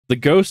The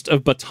Ghost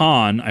of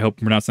Bataan, I hope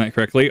I'm pronouncing that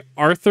correctly,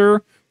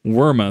 Arthur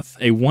Wermuth,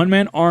 a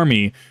one-man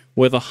army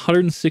with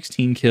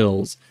 116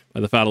 kills by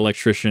the Fat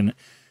Electrician.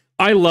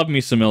 I love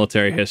me some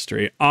military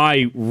history.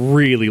 I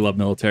really love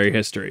military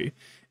history.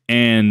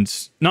 And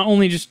not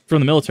only just from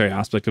the military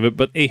aspect of it,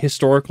 but a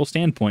historical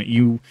standpoint.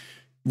 You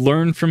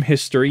learn from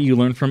history, you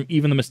learn from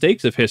even the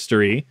mistakes of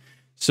history,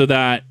 so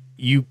that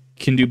you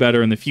can do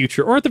better in the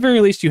future, or at the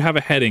very least, you have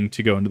a heading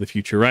to go into the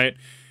future, right?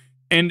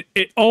 And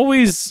it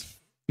always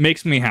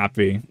makes me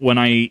happy when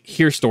I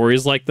hear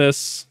stories like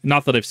this.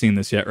 Not that I've seen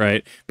this yet,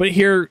 right? But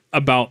hear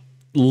about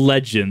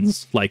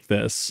legends like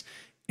this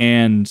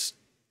and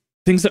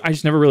things that I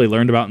just never really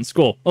learned about in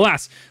school.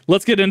 Alas,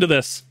 let's get into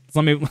this.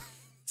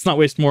 Let's not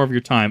waste more of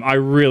your time. I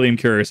really am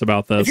curious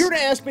about this. If you were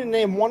to ask me to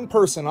name one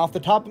person off the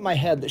top of my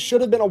head that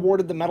should have been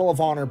awarded the Medal of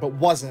Honor but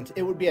wasn't,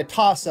 it would be a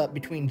toss-up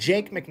between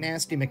Jake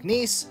McNasty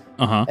McNeese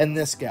and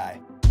this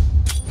guy.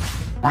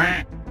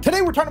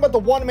 Today we're talking about the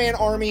one-man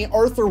army,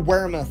 Arthur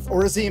Wermuth,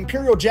 or as the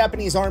Imperial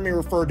Japanese Army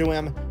referred to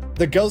him,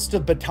 the Ghost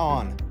of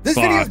Bataan. This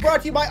video is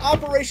brought to you by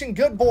Operation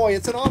Good Boy.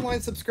 It's an online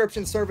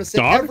subscription service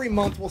that every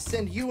month will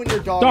send you and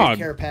your dog a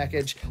care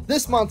package.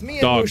 This month, me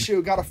and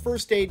Mushu got a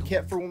first aid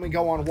kit for when we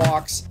go on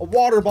walks, a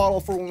water bottle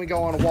for when we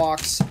go on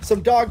walks,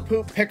 some dog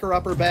poop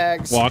picker-upper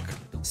bags,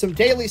 some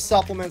daily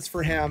supplements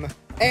for him,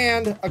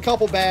 and a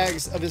couple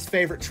bags of his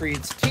favorite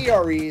treats,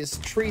 TREs,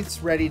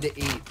 treats ready to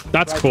eat.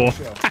 That's cool.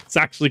 That's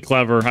actually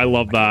clever. I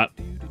love that.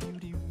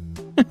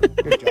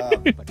 Good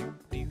job.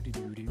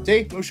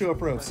 See? Mushu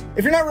approves.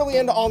 If you're not really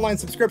into online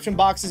subscription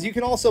boxes, you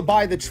can also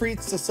buy the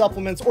treats, the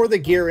supplements, or the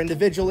gear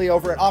individually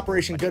over at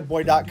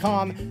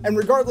OperationGoodBoy.com. And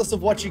regardless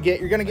of what you get,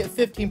 you're going to get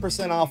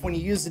 15% off when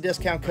you use the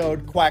discount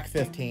code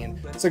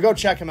QUACK15. So go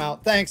check them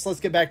out. Thanks. Let's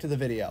get back to the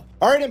video.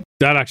 All right.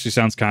 That actually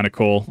sounds kind of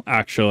cool,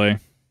 actually.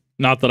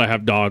 Not that I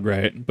have dog,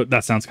 right? But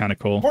that sounds kind of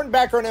cool. Important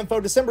background info,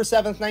 December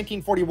 7th,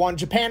 1941,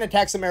 Japan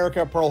attacks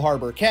America at Pearl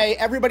Harbor. Okay,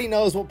 everybody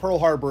knows what Pearl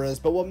Harbor is,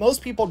 but what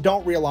most people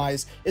don't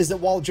realize is that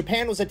while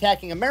Japan was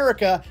attacking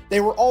America,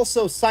 they were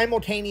also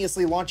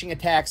simultaneously launching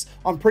attacks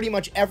on pretty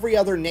much every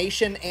other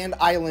nation and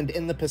island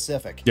in the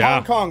Pacific.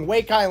 Hong Kong,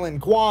 Wake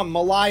Island, Guam,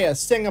 Malaya,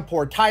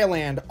 Singapore,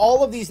 Thailand,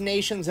 all of these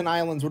nations and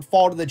islands would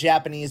fall to the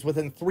Japanese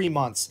within 3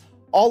 months.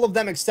 All of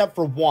them except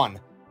for one.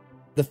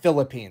 The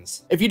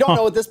Philippines. If you don't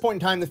know, at this point in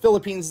time, the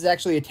Philippines is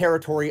actually a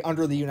territory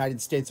under the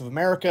United States of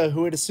America,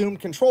 who had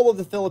assumed control of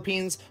the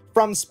Philippines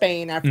from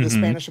Spain after the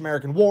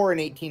Spanish-American War in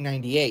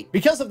 1898.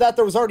 Because of that,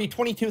 there was already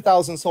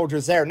 22,000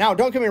 soldiers there. Now,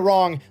 don't get me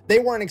wrong, they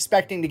weren't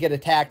expecting to get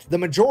attacked. The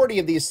majority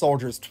of these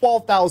soldiers,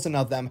 12,000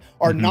 of them,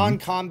 are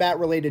non-combat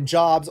related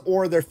jobs,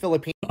 or they're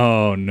Filipino.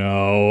 Oh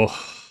no.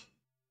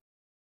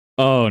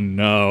 Oh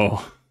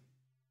no.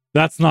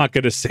 That's not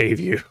going to save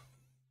you.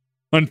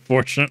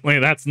 Unfortunately,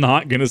 that's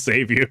not going to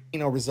save you.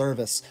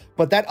 Reservists.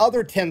 But that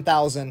other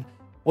 10,000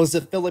 was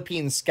the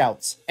Philippine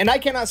Scouts. And I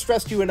cannot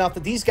stress to you enough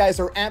that these guys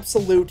are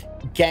absolute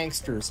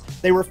gangsters.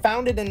 They were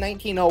founded in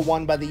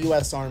 1901 by the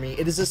U.S. Army.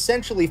 It is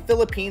essentially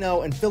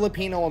Filipino and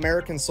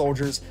Filipino-American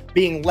soldiers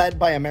being led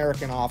by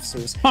American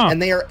officers.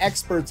 And they are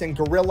experts in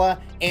guerrilla,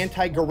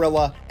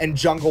 anti-guerrilla, and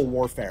jungle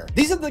warfare.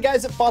 These are the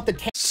guys that fought the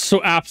tanks.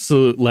 So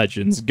absolute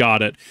legends.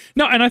 Got it.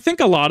 No, and I think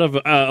a lot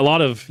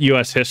of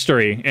U.S.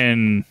 history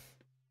in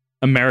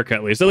America,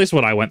 at least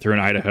what I went through in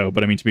Idaho,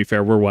 but I mean, to be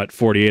fair, we're what,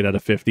 48 out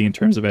of 50 in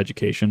terms of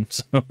education,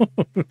 so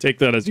take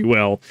that as you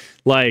will.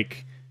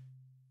 Like,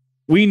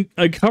 we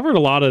covered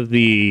a lot of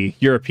the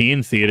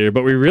European theater,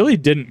 but we really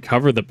didn't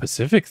cover the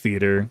Pacific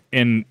theater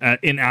in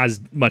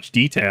as much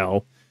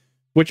detail,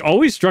 which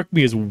always struck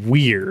me as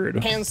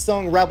weird.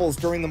 Hand-sung rebels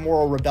during the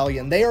Moro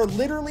Rebellion. They are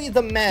literally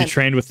the men. You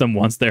trained with them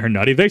once. They're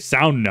nutty. They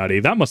sound nutty.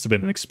 That must have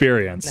been an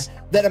experience.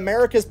 That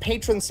America's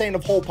patron saint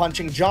of hole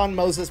punching, John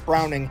Moses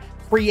Browning,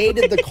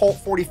 created the Colt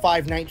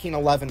 45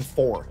 1911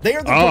 for. They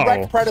are the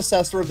direct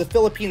predecessor of the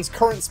Philippines'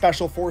 current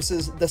special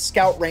forces, the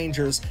Scout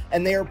Rangers,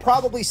 and they are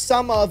probably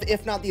some of,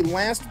 if not the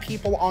last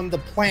people on the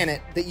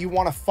planet that you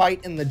want to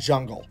fight in the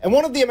jungle. And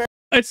one of the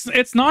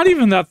It's not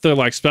even that they're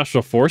like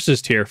special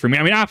forces tier for me.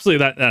 I mean,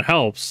 absolutely that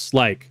helps.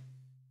 Like,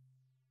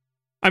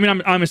 I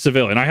mean, I'm a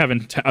civilian. I have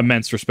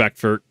immense respect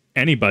for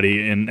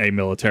anybody in a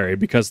military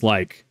because,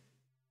 like,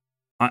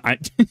 I'm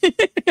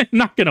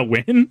not gonna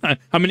win.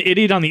 I'm an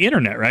idiot on the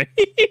internet, right?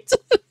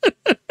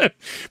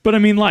 But I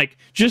mean, like,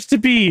 just to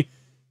be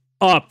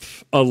up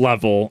a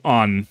level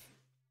on,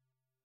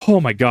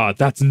 oh my god,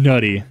 that's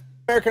nutty.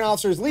 American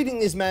officers leading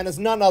these men is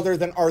none other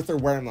than Arthur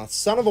Wermuth,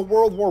 son of a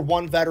World War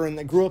I veteran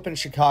that grew up in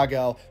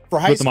Chicago. For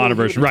high school, he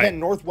would attend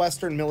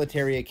Northwestern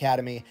Military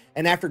Academy,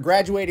 and after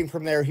graduating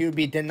from there, he would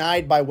be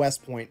denied by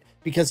West Point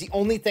because the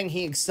only thing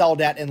he excelled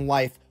at in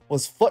life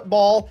was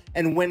football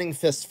and winning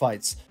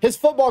fistfights. His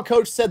football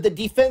coach said that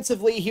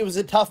defensively, he was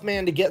a tough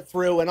man to get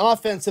through, and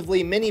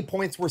offensively, many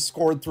points were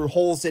scored through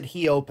holes that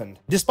he opened.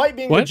 Despite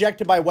being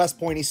rejected by West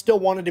Point, he still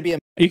wanted to be a...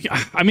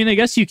 I mean, I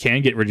guess you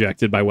can get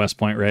rejected by West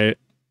Point, right?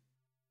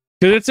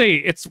 Because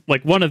it's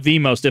like one of the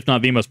most, if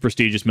not the most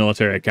prestigious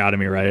military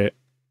academy, right?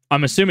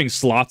 I'm assuming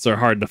slots are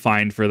hard to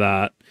find for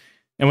that.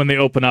 And when they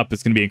open up,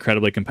 it's going to be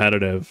incredibly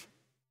competitive.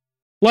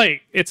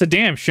 Like, it's a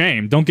damn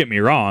shame. Don't get me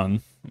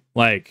wrong.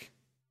 Like,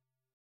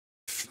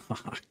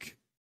 fuck.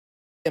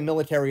 A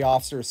military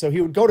officer, so he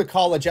would go to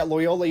college at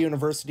Loyola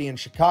University in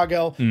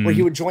Chicago, where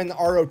he would join the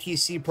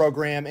ROTC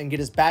program and get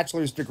his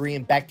bachelor's degree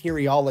in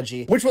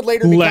bacteriology, which would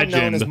later become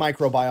known as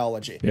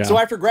microbiology. Yeah. So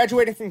after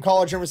graduating from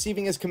college and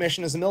receiving his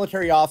commission as a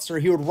military officer,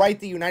 he would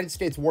write the United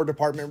States War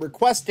Department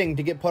requesting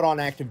to get put on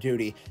active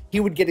duty. He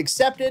would get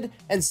accepted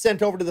and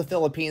sent over to the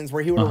Philippines,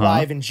 where he would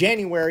arrive in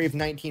January of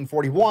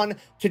 1941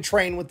 to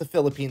train with the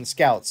Philippine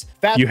Scouts.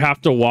 You have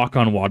to walk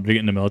on water to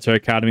get into military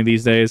academy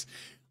these days.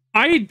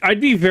 I'd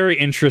be very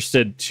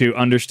interested to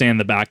understand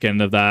the back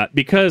end of that,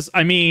 because,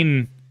 I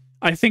mean,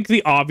 I think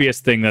the obvious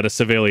thing that a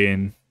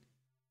civilian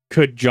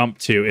could jump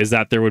to is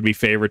that there would be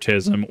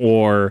favoritism,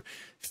 or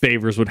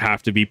favors would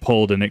have to be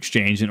pulled in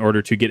exchange in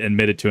order to get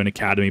admitted to an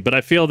academy. But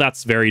I feel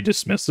that's very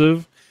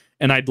dismissive,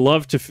 and I'd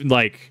love to,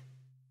 like,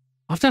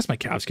 I'll have to ask my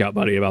Cav Scout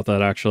buddy about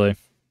that, actually.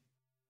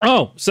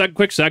 Oh,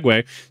 quick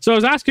segue. So I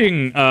was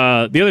asking,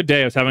 the other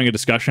day I was having a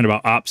discussion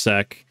about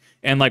OPSEC,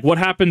 and like, what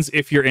happens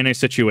if you're in a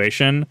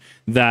situation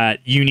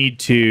that you need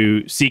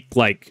to seek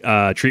like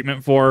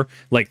treatment for,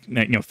 like,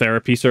 you know,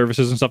 therapy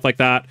services and stuff like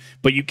that,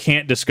 but you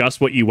can't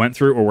discuss what you went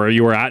through or where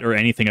you were at or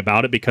anything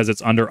about it because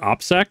it's under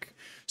OPSEC.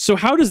 So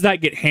how does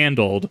that get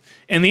handled?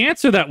 And the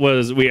answer that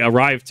we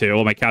arrived to,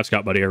 well, my Cav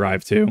Scout buddy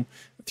arrived to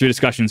through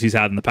discussions he's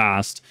had in the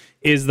past,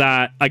 is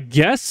that, I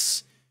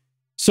guess,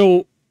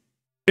 so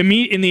in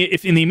the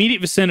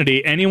immediate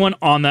vicinity, anyone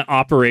on that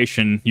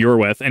operation you're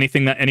with,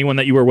 anyone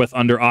that you were with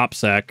under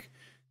OPSEC,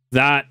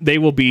 that they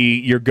will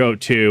be your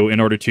go-to in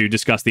order to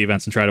discuss the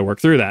events and try to work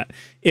through that.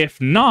 If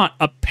not,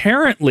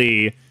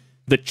 apparently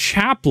the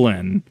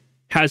chaplain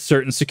has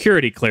certain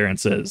security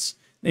clearances,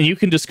 and you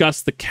can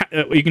discuss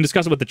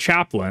it with the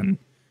chaplain.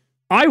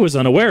 I was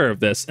unaware of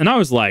this, and I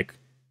was like,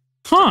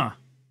 huh.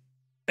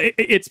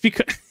 It's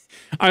because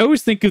I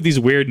always think of these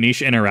weird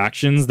niche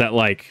interactions that,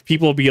 like,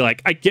 people will be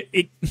like, I get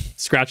it,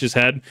 scratch his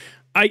head.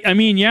 I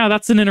mean, yeah,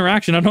 that's an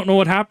interaction. I don't know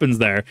what happens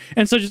there.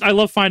 And so I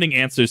love finding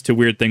answers to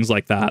weird things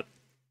like that.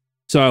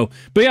 So,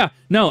 but yeah,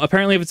 no,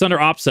 apparently if it's under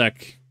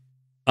OPSEC,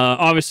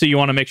 obviously you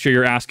want to make sure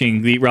you're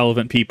asking the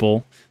relevant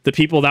people, the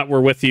people that were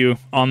with you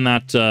on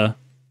that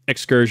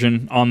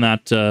excursion, on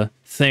that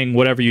thing,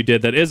 whatever you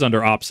did that is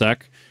under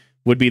OPSEC,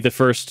 would be the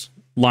first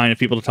line of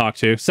people to talk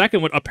to.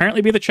 Second would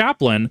apparently be the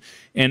chaplain.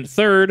 And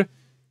third,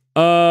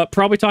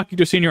 probably talking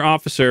to a senior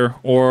officer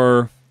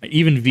or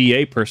even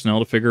VA personnel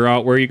to figure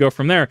out where you go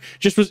from there.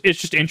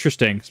 It's just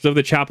interesting. So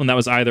the chaplain that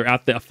was either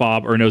at the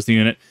FOB or knows the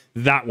unit,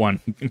 that one,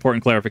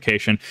 important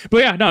clarification. But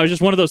yeah, no, it's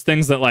just one of those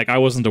things that, like, I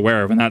wasn't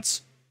aware of, and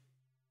that's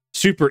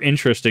super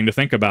interesting to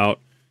think about.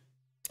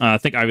 I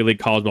think Ivy League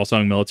college while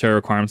selling military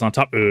requirements on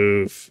top.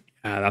 Oof,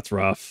 yeah, that's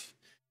rough.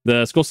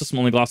 The school system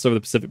only glossed over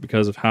the Pacific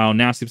because of how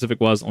nasty the Pacific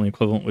was. Only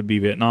equivalent would be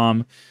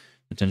Vietnam.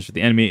 Attention to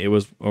the enemy. It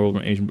was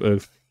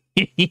Asian.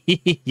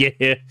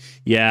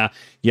 yeah.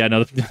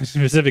 No, the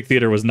Pacific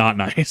Theater was not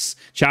nice.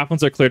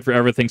 Chaplains are cleared for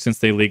everything since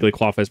they legally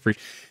qualify as priest.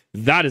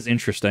 That is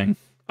interesting.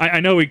 I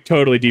know we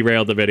totally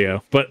derailed the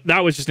video, but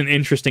that was just an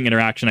interesting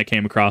interaction I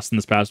came across in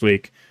this past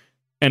week,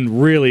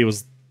 and really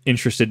was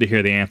interested to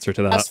hear the answer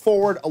to that. Fast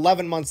forward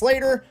 11 months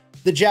later,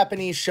 the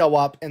Japanese show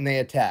up and they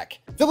attack.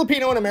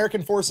 Filipino and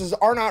American forces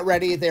are not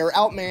ready. They are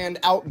outmanned,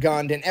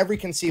 outgunned in every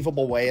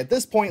conceivable way. At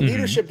this point,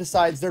 leadership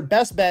decides their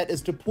best bet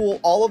is to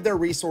pool all of their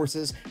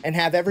resources and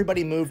have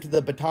everybody move to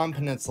the Bataan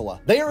Peninsula.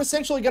 They are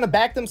essentially going to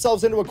back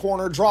themselves into a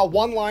corner, draw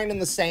one line in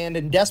the sand,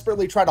 and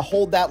desperately try to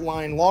hold that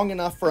line long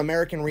enough for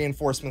American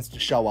reinforcements to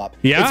show up.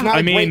 Yeah, it's not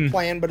a great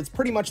plan, but it's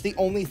pretty much the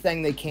only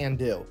thing they can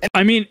do. And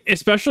I mean,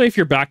 especially if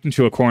you're backed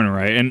into a corner,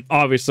 right? And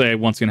obviously, I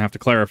once again have to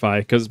clarify,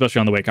 because especially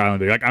on the Wake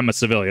Island, like, I'm a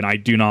civilian. I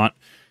do not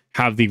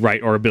have the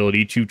right or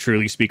ability to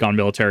truly speak on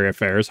military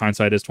affairs.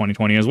 Hindsight is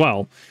 2020 as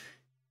well.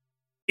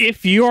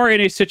 If you are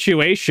in a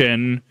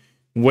situation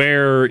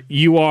where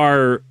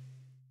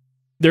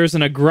there's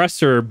an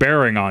aggressor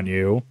bearing on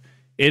you,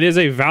 it is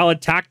a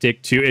valid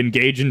tactic to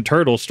engage in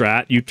turtle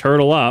strat. You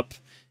turtle up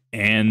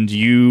and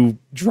you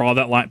draw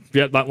that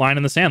line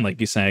in the sand, like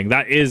you're saying.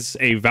 That is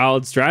a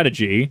valid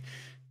strategy,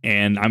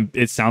 and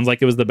it sounds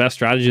like it was the best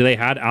strategy they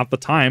had at the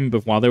time,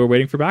 but while they were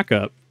waiting for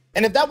backup.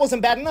 And if that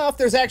wasn't bad enough,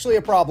 there's actually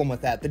a problem with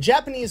that. The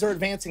Japanese are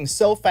advancing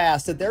so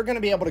fast that they're going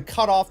to be able to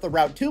cut off the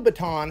route to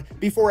Bataan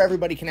before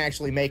everybody can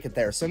actually make it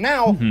there. So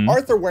now,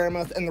 Arthur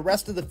Wermuth and the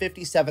rest of the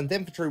 57th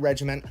Infantry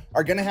Regiment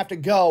are going to have to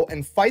go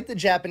and fight the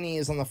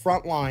Japanese on the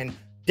front line,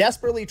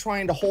 desperately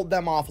trying to hold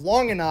them off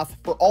long enough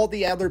for all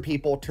the other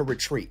people to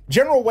retreat.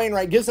 General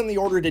Wainwright gives them the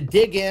order to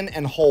dig in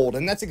and hold,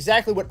 and that's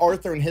exactly what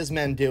Arthur and his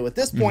men do. At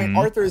this point,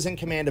 Arthur is in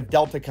command of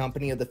Delta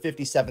Company of the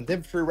 57th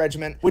Infantry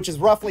Regiment, which is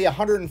roughly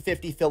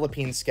 150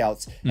 Philippine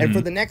scouts. And for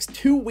the next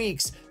 2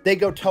 weeks, they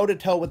go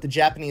toe-to-toe with the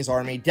Japanese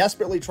army,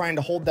 desperately trying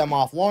to hold them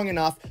off long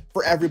enough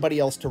for everybody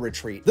else to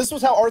retreat. This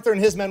was how Arthur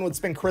and his men would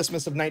spend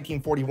Christmas of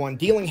 1941,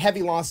 dealing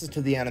heavy losses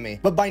to the enemy.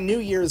 But by New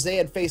Year's, they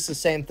had faced the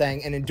same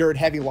thing and endured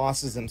heavy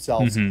losses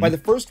themselves. By the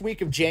first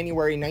week of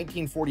January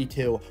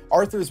 1942,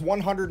 Arthur's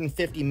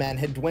 150 men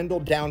had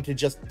dwindled down to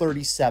just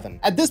 37.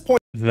 At this point,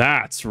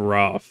 that's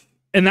rough.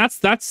 And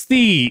that's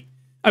the,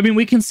 I mean,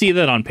 we can see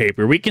that on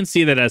paper. We can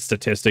see that as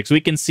statistics.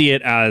 We can see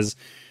it as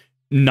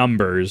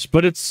numbers,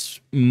 but it's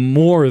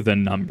more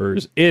than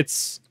numbers.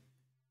 It's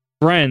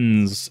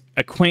friends,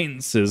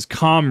 acquaintances,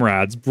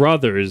 comrades,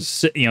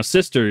 brothers, you know,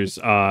 sisters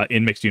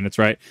in mixed units,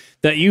 right?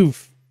 That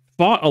you've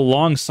fought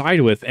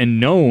alongside with and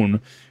known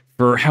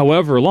for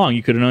however long.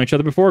 You could have known each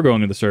other before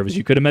going to the service.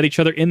 You could have met each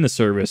other in the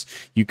service.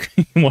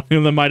 One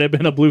of them might have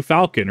been a Blue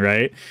Falcon,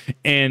 right?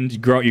 And you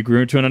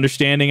grew into an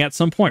understanding at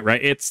some point,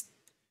 right?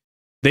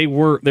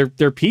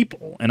 They're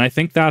people, and I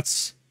think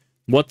that's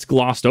what's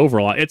glossed over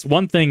a lot. It's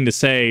one thing to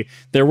say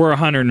there were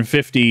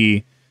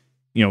 150,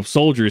 you know,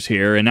 soldiers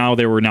here, and now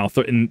they were now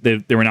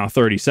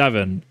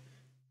 37.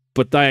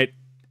 But that,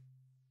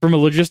 from a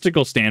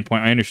logistical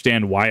standpoint, I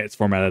understand why it's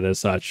formatted as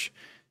such.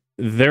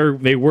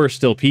 They were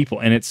still people,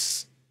 and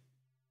it's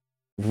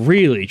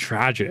really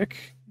tragic.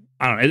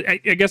 I don't know.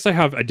 I guess I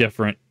have a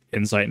different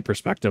insight and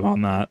perspective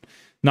on that.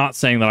 Not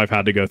saying that I've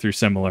had to go through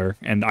similar,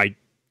 and I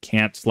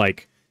can't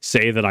like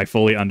say that I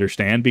fully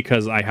understand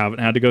because I haven't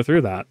had to go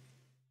through that.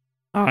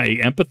 I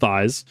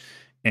empathize,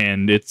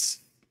 and it's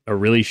a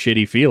really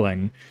shitty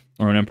feeling.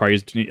 Roman Empire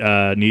used to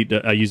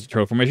use the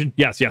turtle formation.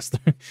 Yes.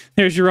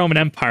 There's your Roman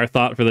Empire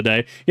thought for the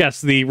day.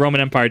 Yes, the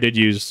Roman Empire did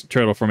use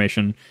turtle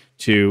formation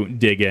to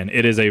dig in.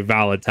 It is a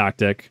valid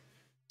tactic.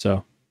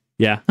 So,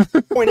 yeah.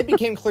 It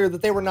became clear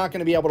that they were not going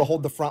to be able to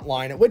hold the front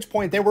line, at which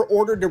point they were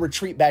ordered to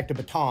retreat back to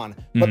Bataan.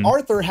 But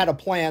Arthur had a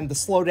plan to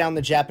slow down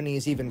the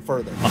Japanese even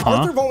further.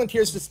 Arthur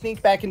volunteers to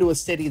sneak back into a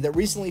city that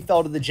recently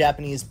fell to the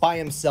Japanese by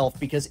himself,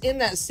 because in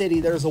that city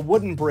there's a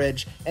wooden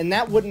bridge, and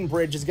that wooden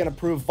bridge is going to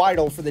prove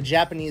vital for the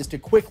Japanese to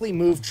quickly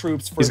move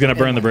troops further. He's going to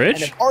burn the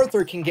bridge? And if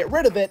Arthur can get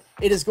rid of it,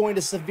 it is going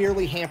to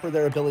severely hamper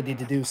their ability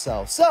to do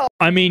so.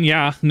 I mean,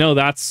 yeah, no,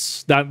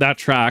 that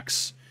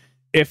tracks.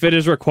 If it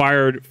is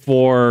required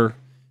for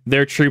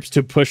their troops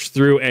to push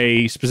through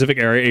a specific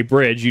area, a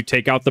bridge, you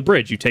take out the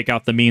bridge, you take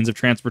out the means of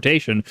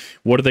transportation.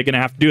 What are they going to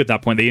have to do at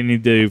that point? They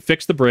need to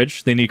fix the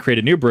bridge, they need to create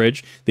a new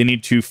bridge, they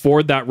need to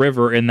ford that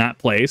river in that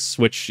place,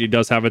 which it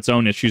does have its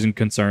own issues and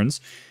concerns,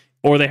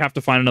 or they have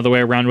to find another way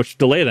around which to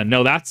delay them.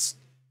 No, that's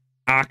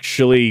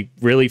actually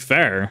really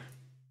fair.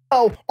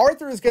 So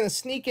Arthur is going to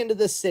sneak into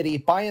this city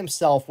by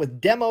himself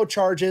with demo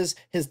charges,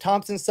 his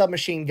Thompson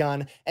submachine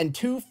gun, and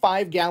 2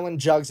 5-gallon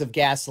jugs of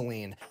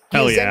gasoline.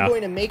 He's then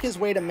going to make his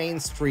way to Main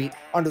Street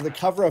under the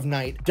cover of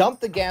night, dump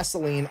the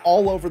gasoline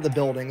all over the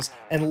buildings,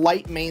 and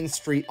light Main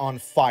Street on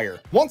fire.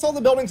 Once all the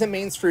buildings in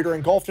Main Street are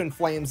engulfed in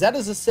flames, that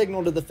is a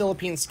signal to the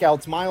Philippine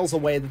scouts miles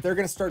away that they're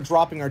going to start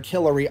dropping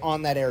artillery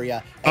on that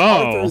area.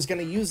 And Arthur is going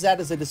to use that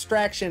as a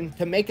distraction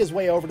to make his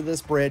way over to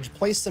this bridge,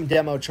 place some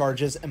demo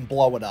charges, and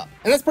blow it up.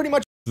 And that's pretty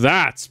much.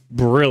 That's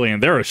brilliant.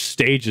 There are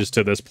stages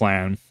to this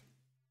plan.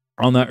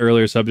 On that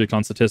earlier subject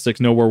on statistics,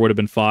 no war would have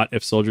been fought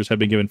if soldiers had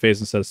been given phase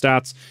instead of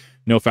stats.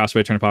 No faster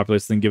way to turn a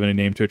populace than giving a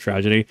name to a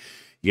tragedy.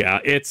 Yeah,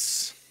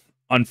 it's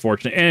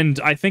unfortunate. And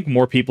I think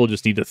more people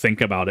just need to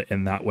think about it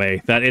in that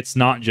way, that it's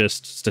not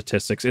just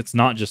statistics, it's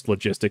not just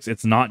logistics,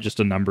 it's not just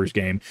a numbers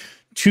game.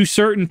 To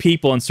certain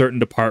people in certain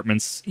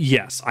departments,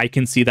 yes, I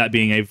can see that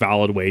being a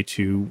valid way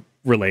to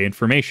relay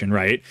information,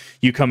 right?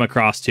 You come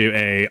across to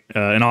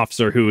an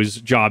officer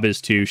whose job is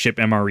to ship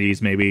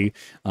MREs, maybe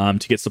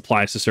to get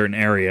supplies to certain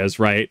areas,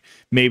 right?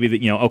 Maybe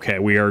that, you know, okay,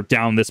 we are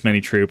down this many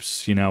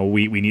troops, you know,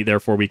 we need,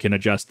 therefore we can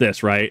adjust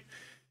this, right?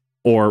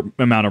 Or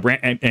amount of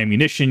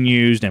ammunition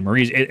used,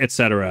 MREs,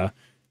 etc.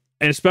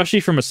 And especially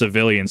from a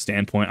civilian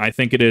standpoint, I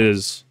think it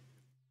is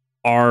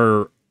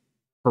our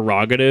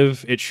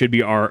prerogative, it should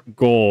be our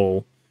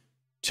goal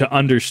to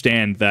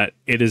understand that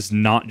it is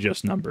not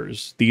just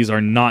numbers. These are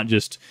not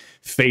just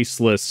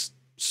faceless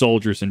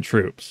soldiers and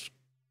troops.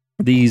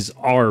 These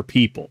are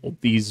people.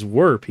 These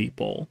were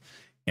people.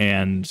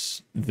 And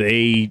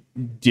they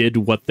did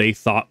what they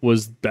thought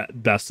was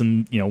best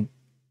in, you know,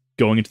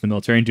 going into the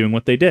military and doing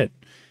what they did.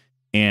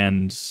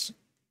 And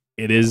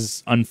it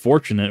is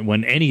unfortunate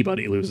when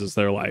anybody loses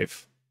their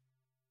life.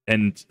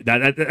 And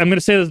that I'm going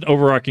to say that's an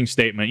overarching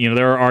statement. You know,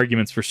 there are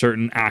arguments for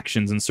certain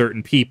actions and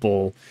certain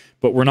people,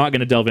 but we're not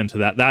going to delve into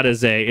that. That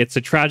is it's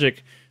a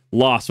tragic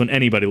loss when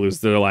anybody loses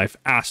their life.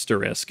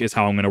 Asterisk is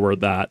how I'm going to word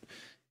that.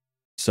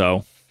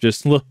 So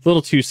just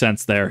little 2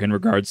 cents there in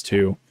regards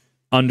to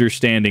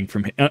understanding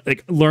from,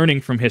 like,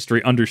 learning from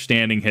history,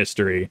 understanding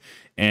history,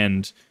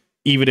 and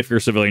even if you're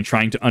a civilian,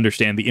 trying to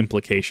understand the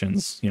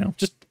implications, you know,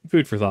 just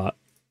food for thought.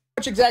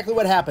 That's exactly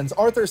what happens.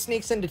 Arthur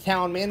sneaks into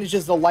town,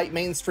 manages to light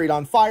Main Street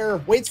on fire,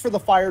 waits for the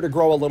fire to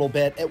grow a little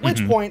bit, at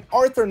which point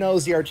Arthur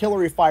knows the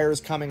artillery fire is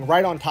coming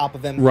right on top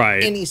of him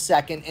any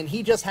second, and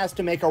he just has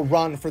to make a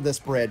run for this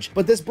bridge.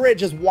 But this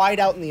bridge is wide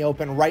out in the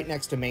open right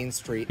next to Main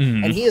Street,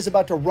 and he is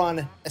about to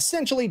run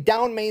essentially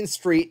down Main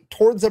Street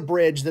towards a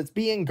bridge that's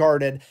being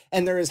guarded,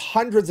 and there is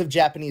hundreds of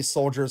Japanese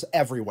soldiers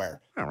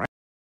everywhere. All right.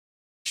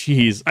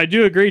 Jeez, I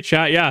do agree,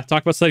 chat. Yeah,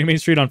 talk about setting Main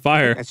Street on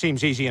fire. That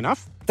seems easy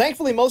enough.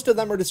 Thankfully, most of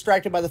them are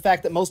distracted by the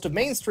fact that most of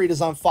Main Street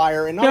is on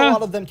fire, and not a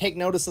lot of them take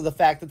notice of the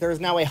fact that there is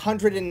now a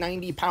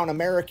 190-pound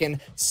American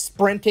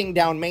sprinting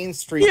down Main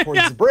Street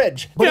towards the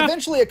bridge. But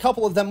eventually, a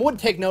couple of them would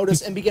take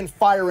notice and begin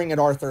firing at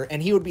Arthur,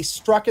 and he would be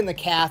struck in the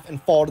calf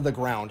and fall to the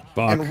ground.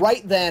 And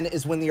right then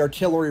is when the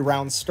artillery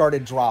rounds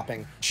started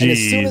dropping. And as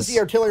soon as the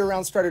artillery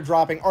rounds started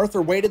dropping,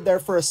 Arthur waited there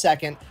for a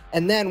second,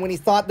 and then when he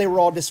thought they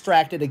were all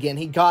distracted again,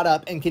 he got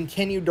up and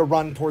continued to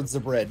run towards the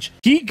bridge.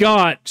 He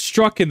got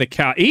struck in the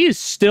calf. He is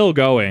still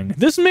going.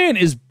 This man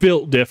is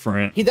built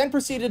different. He then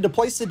proceeded to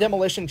place the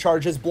demolition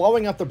charges,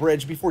 blowing up the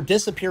bridge before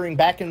disappearing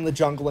back into the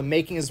jungle and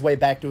making his way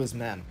back to his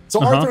men.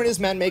 So Arthur and his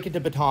men make it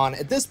to Bataan.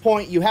 At this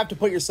point, you have to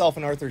put yourself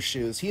in Arthur's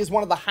shoes. He is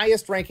one of the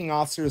highest ranking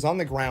officers on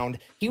the ground.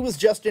 He was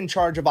just in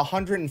charge of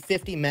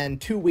 150 men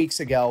 2 weeks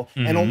ago,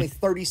 and only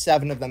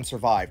 37 of them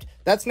survived.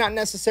 That's not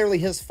necessarily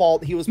his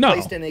fault. He was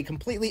placed in a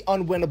completely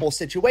unwinnable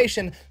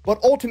situation, but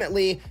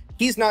ultimately,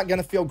 he's not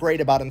going to feel great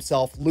about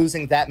himself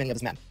losing that many of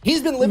his men.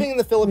 He's been living in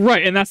the Philippines.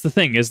 Right, and that's the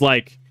thing, is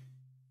like,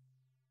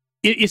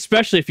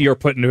 especially if you're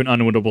put into an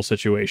unwinnable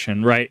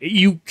situation, right?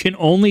 You can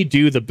only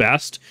do the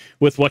best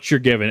with what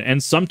you're given,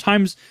 and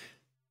sometimes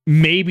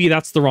maybe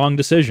that's the wrong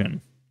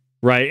decision,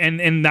 right?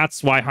 And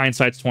that's why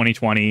hindsight's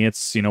 2020.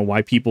 It's, you know,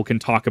 why people can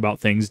talk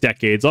about things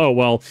decades. Oh,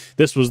 well,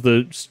 this was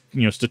the,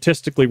 you know,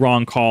 statistically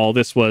wrong call.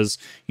 This was,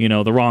 you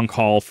know, the wrong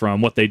call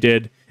from what they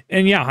did.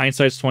 And yeah,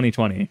 hindsight's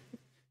 2020.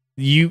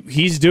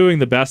 He's doing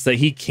the best that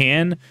he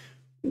can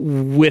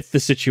with the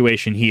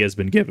situation he has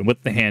been given,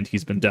 with the hand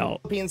he's been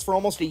dealt. Philippines for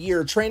almost a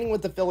year, training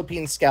with the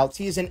Philippine Scouts.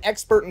 He's an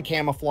expert in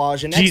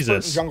camouflage, an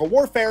expert in jungle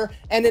warfare,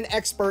 and an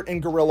expert in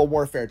guerrilla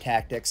warfare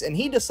tactics. And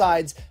he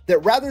decides that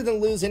rather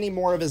than lose any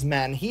more of his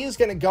men, he is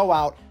going to go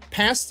out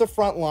past the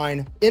front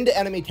line into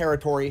enemy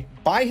territory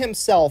by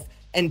himself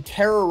and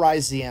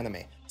terrorize the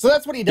enemy. So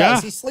that's what he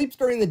does. He sleeps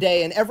during the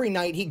day, and every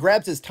night he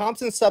grabs his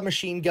Thompson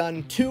submachine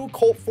gun, 2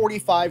 Colt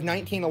 45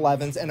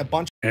 1911s, and a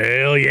bunch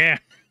Hell yeah.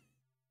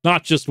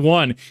 Not just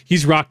one.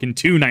 He's rocking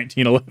 2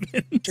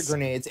 1911s. of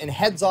grenades and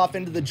heads off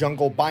into the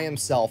jungle by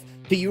himself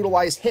to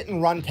utilize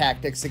hit-and-run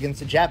tactics against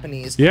the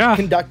Japanese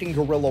conducting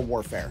guerrilla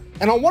warfare.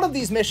 And on one of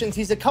these missions,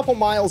 he's a couple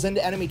miles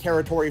into enemy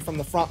territory from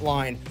the front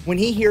line when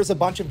he hears a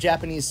bunch of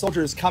Japanese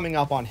soldiers coming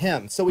up on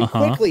him. So he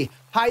quickly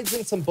hides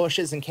in some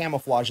bushes and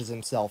camouflages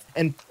himself.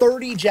 And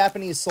 30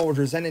 Japanese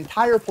soldiers, an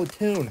entire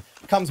platoon,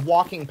 comes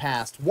walking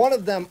past. One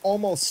of them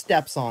almost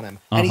steps on him,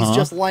 and he's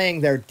just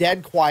laying there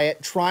dead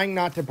quiet, trying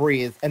not to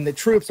breathe, and the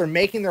troops are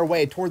making their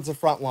way towards the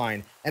front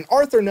line. And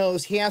Arthur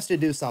knows he has to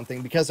do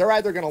something because they're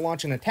either going to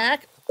launch an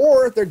attack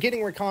or they're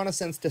getting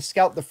reconnaissance to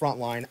scout the front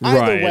line.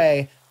 Either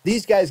way,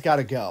 these guys got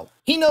to go.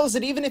 He knows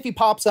that even if he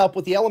pops up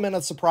with the element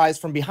of surprise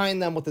from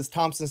behind them with his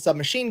Thompson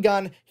submachine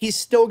gun, he's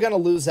still going to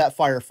lose that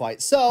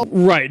firefight. So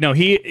no,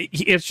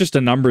 it's just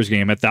a numbers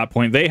game at that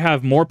point. They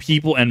have more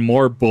people and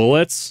more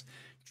bullets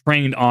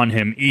trained on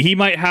him. He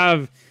might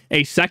have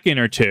a second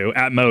or two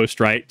at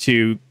most, right,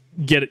 to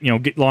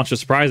launch a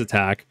surprise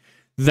attack.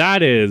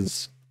 That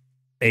is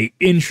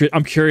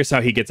I'm curious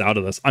how he gets out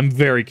of this. I'm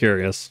very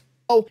curious.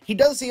 He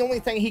does the only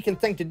thing he can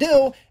think to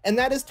do, and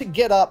that is to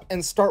get up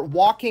and start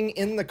walking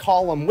in the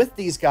column with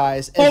these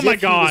guys as if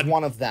he was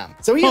one of them.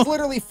 So he's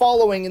literally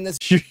following in this.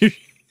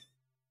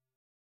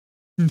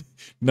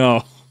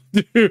 No.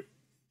 Dude.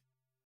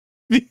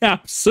 The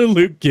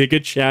absolute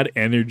Giga Chad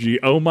energy.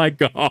 Oh my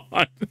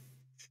god.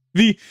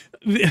 The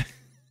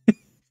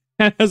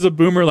as a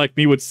boomer like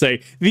me would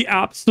say, the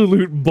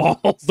absolute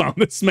balls on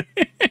this man.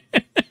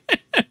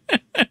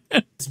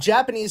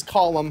 Japanese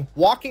column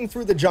walking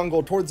through the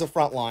jungle towards the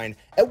front line,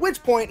 at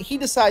which point he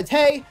decides,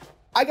 hey,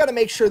 I got to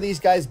make sure these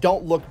guys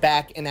don't look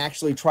back and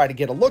actually try to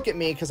get a look at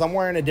me because I'm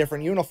wearing a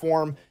different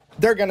uniform.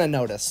 They're going to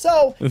notice.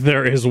 So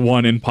there is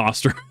one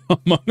imposter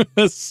among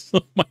us.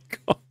 Oh my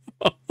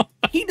god.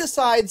 He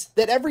decides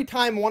that every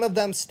time one of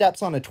them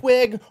steps on a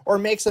twig or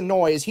makes a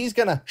noise, he's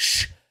going to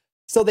shh,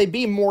 so they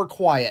be more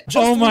quiet.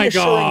 Just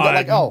reassuring that,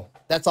 like, oh,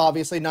 that's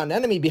obviously not an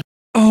enemy behind.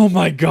 Oh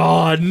my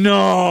god,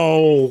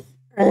 no.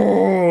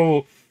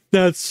 Oh,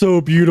 that's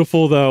so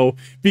beautiful though,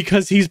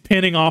 because he's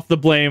pinning off the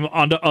blame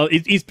onto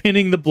he's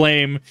pinning the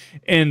blame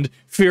and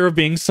fear of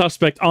being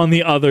suspect on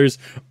the others.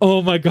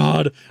 Oh my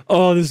god.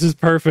 Oh, this is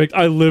perfect.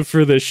 I live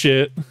for this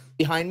shit.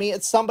 Behind me,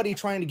 it's somebody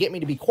trying to get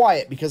me to be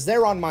quiet because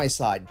they're on my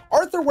side.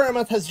 Arthur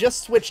Wermuth has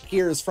just switched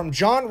gears from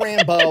John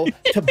Rambo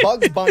to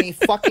Bugs Bunny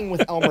fucking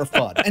with Elmer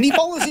Fudd. And he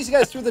follows these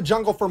guys through the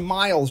jungle for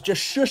miles, just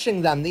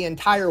shushing them the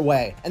entire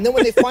way. And then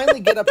when they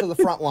finally get up to the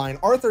front line,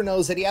 Arthur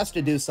knows that he has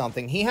to do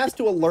something. He has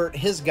to alert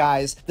his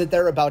guys that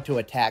they're about to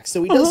attack.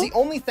 So he does the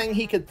only thing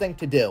he could think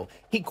to do.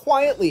 He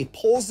quietly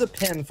pulls the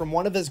pin from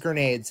one of his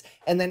grenades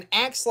and then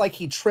acts like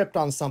he tripped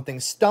on something,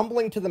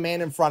 stumbling to the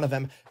man in front of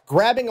him,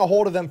 grabbing a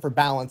hold of him for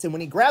balance. And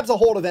when he grabs a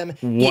hold of him,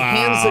 he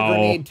hands the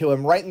grenade to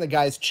him right in the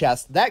guy's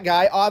chest. That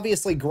guy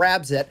obviously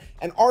grabs it,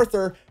 and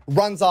Arthur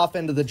runs off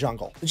into the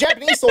jungle. The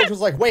Japanese soldier's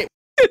like, wait.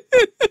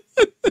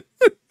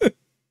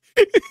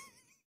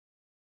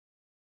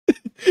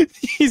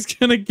 He's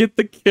gonna get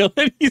the kill,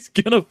 and he's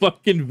gonna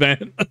fucking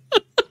vent.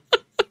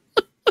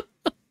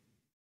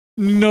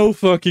 No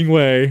fucking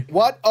way.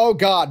 What? Oh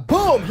god.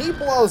 Boom! He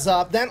blows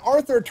up. Then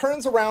Arthur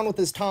turns around with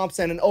his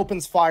Thompson and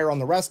opens fire on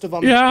the rest of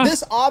them. Yeah.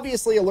 This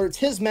obviously alerts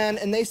his men,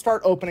 and they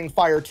start opening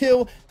fire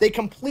too. They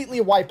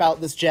completely wipe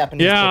out this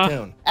Japanese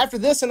platoon. After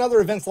this and other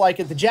events like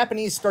it, the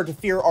Japanese start to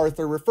fear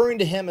Arthur, referring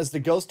to him as the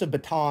Ghost of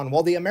Bataan,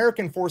 while the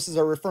American forces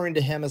are referring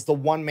to him as the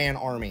one-man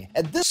army.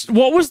 At this,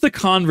 what was the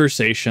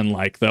conversation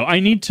like, though?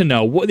 I need to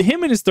know. What,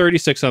 him and his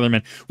 36 other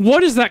men,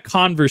 what is that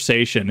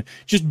conversation?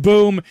 Just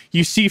boom,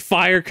 you see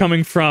fire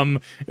coming from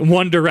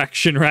one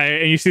direction,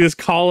 right? And you see this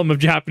column of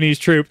Japanese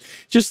troops.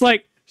 Just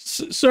like,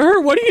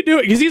 sir, what are you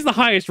doing? Because he's the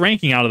highest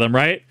ranking out of them,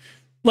 right?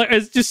 Like,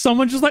 it's just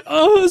someone just like,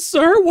 oh,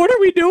 sir, what are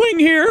we doing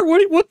here?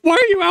 What? Why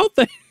are you out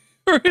there?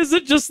 Or is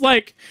it just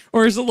like,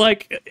 or is it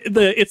like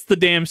it's the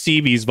damn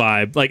Seabees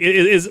vibe? Like,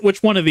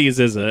 which one of these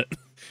is it?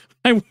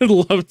 I would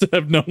love to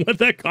have known what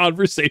that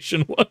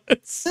conversation was.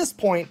 At this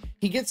point,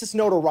 he gets his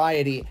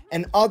notoriety,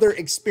 and other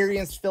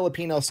experienced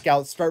Filipino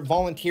scouts start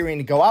volunteering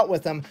to go out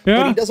with him,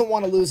 but he doesn't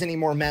want to lose any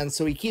more men,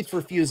 so he keeps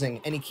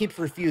refusing, and he keeps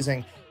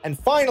refusing. And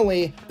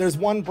finally, there's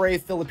one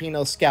brave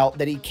Filipino scout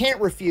that he can't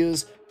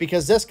refuse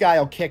because this guy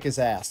will kick his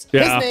ass.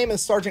 His name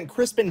is Sergeant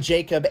Crispin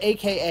Jacob,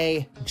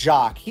 aka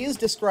Jock. He is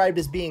described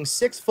as being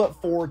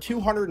 6'4",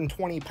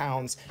 220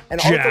 pounds,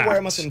 and Arthur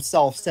Wermuth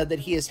himself said that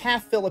he is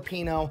half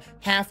Filipino,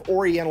 half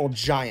Oriental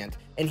giant.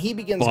 And he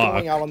begins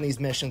going out on these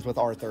missions with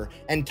Arthur,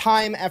 and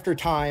time after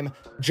time,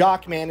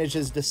 Jock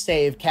manages to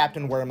save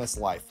Captain Wermuth's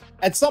life.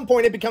 At some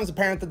point, it becomes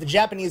apparent that the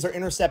Japanese are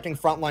intercepting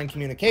frontline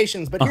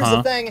communications, but here's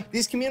the thing,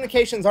 these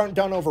communications aren't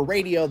done over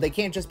radio, they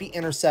can't just be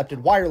intercepted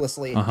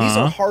wirelessly. These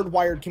are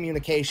hardwired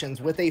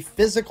communications with a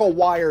physical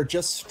wire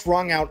just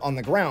strung out on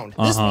the ground.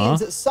 This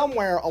means that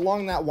somewhere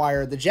along that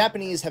wire, the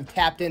Japanese have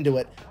tapped into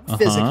it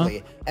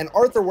physically, and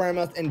Arthur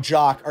Wermuth and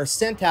Jock are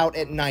sent out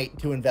at night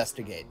to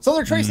investigate. So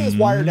they're tracing this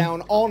wire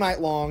down all night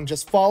long,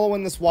 just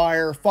following this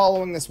wire,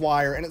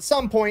 and at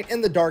some point in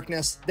the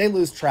darkness, they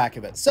lose track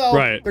of it. So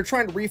they're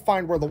trying to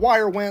re-find where the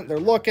wire went. They're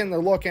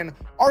looking.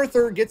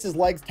 Arthur gets his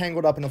legs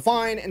tangled up in a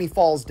vine, and he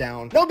falls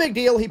down. No big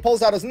deal. He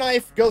pulls out his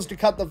knife, goes to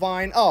cut the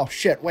vine. Oh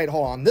shit, wait,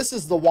 hold on. This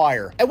is the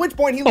wire. At which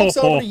point he looks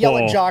over to yell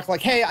at Jock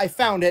like, hey, I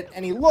found it.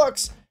 And he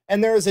looks,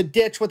 and there is a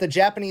ditch with a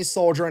Japanese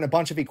soldier and a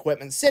bunch of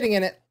equipment sitting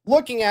in it,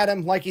 looking at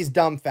him like he's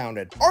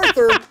dumbfounded.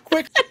 Arthur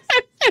quick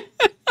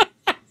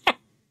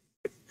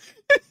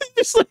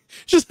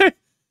just like,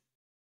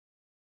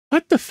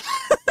 what the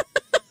fuck?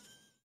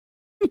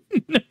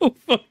 No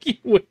fucking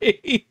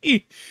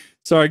way.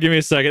 Sorry, give me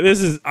a second.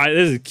 This is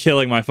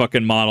killing my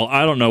fucking model.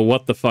 I don't know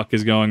what the fuck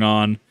is going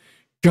on.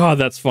 God,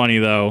 that's funny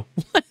though.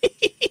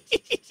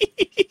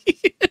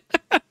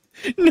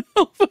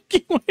 No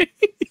fucking way.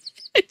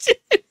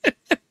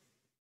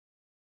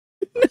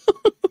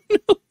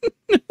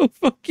 No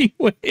fucking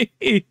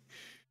way.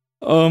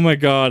 Oh my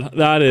god,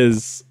 that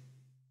is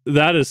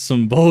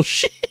some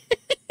bullshit.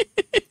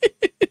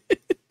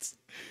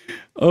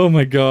 Oh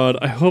my god,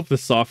 I hope the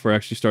software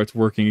actually starts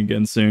working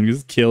again soon,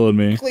 because it's killing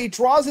me. He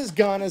draws his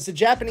gun as the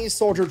Japanese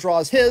soldier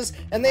draws his,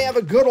 and they have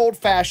a good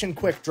old-fashioned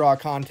quick draw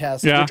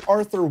contest, which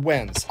Arthur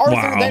wins.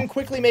 Arthur, then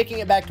quickly making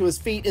it back to his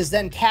feet, is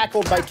then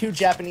tackled by two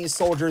Japanese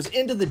soldiers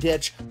into the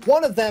ditch,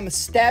 one of them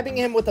stabbing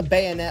him with a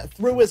bayonet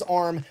through his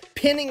arm,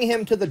 pinning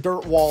him to the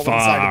dirt wall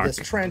inside of this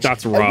trench,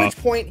 that's rough. At which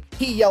point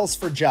he yells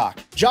for Jock.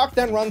 Jock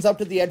then runs up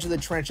to the edge of the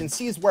trench and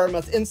sees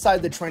Wermuth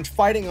inside the trench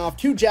fighting off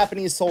two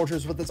Japanese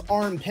soldiers with his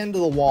arm pinned to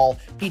the wall.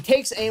 He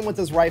takes aim with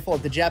his rifle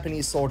at the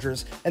Japanese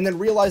soldiers and then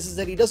realizes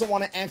that he doesn't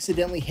want to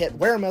accidentally hit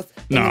Wermuth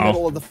in the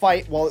middle of the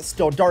fight while it's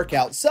still dark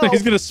out. So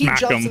he's gonna he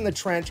jumps in the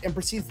trench and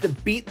proceeds to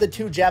beat the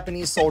two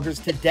Japanese soldiers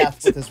to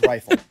death with his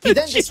rifle. He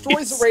then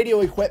destroys the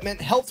radio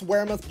equipment, helps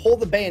Wermuth pull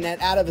the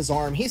bayonet out of his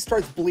arm. He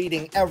starts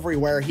bleeding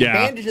everywhere. He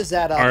bandages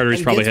that up and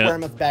gets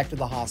Wermuth back to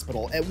the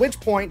hospital. At which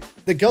point,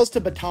 the Ghost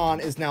of Bataan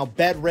is now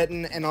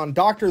bedridden and on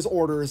doctor's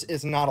orders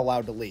is not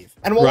allowed to leave.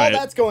 And while all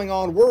that's going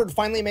on, word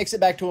finally makes it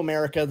back to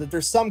America that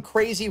there's some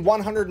crazy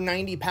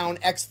 190-pound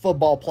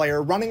ex-football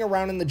player running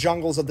around in the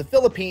jungles of the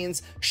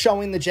Philippines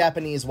showing the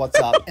Japanese what's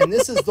up. And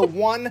this is the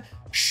one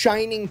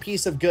shining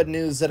piece of good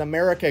news that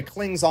America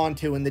clings on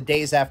to in the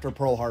days after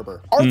Pearl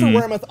Harbor. Arthur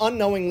Wermuth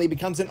unknowingly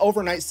becomes an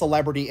overnight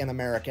celebrity in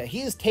America.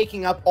 He is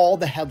taking up all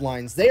the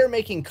headlines. They are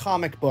making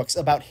comic books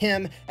about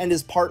him and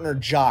his partner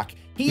Jock.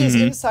 He is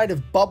inside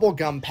of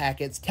bubblegum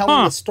packets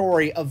telling the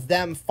story of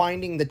them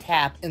finding the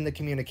tap in the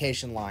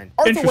communication line.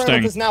 Arthur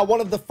Wermuth is now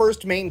one of the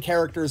first main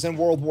characters in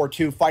World War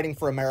II fighting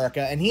for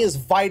America, and he is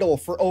vital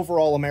for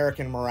overall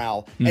American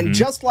morale. And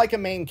just like a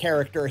main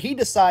character, he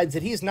decides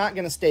that he's not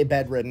going to stay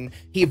bedridden.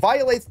 He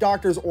violates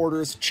doctor's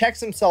orders,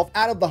 checks himself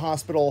out of the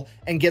hospital,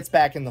 and gets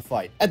back in the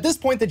fight. At this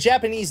point, the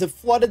Japanese have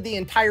flooded the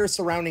entire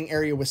surrounding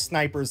area with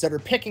snipers that are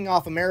picking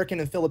off American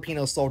and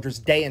Filipino soldiers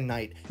day and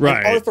night.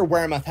 And Arthur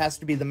Wermuth has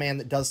to be the man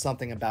that does something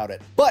something about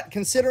it. But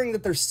considering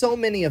that there's so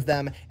many of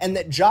them and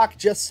that Jock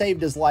just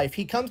saved his life,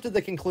 he comes to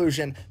the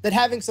conclusion that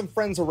having some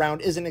friends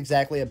around isn't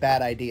exactly a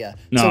bad idea.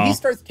 No. So he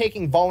starts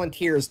taking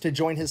volunteers to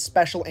join his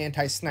special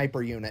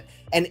anti-sniper unit,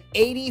 and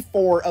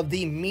 84 of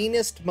the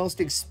meanest, most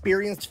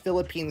experienced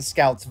Philippine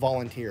scouts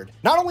volunteered.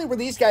 Not only were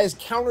these guys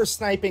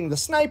counter-sniping the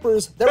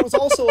snipers, there was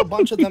also a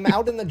bunch of them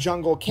out in the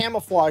jungle,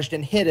 camouflaged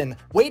and hidden,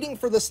 waiting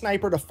for the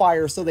sniper to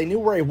fire so they knew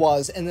where he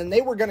was, and then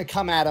they were going to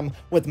come at him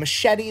with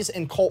machetes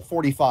and Colt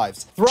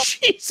 45s.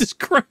 Jesus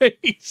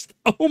Christ!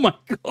 Oh my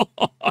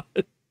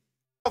God!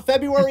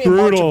 February and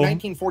March of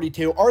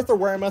 1942, Arthur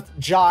Wermuth,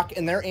 Jock,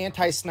 and their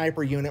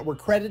anti-sniper unit were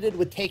credited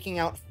with taking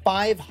out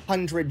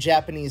 500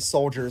 Japanese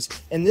soldiers,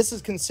 and this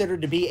is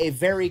considered to be a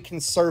very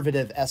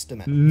conservative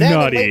estimate.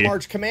 Then in late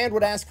March, Command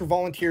would ask for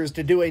volunteers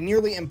to do a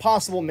nearly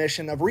impossible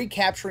mission of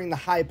recapturing the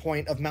high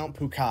point of Mount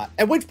Phuket,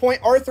 at which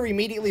point Arthur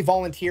immediately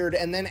volunteered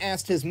and then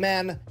asked his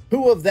men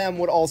who of them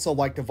would also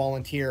like to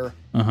volunteer,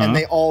 and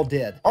they all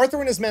did. Arthur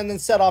and his men then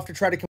set off to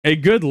try to... A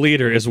good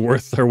leader is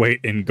worth their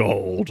weight in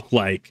gold,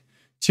 like...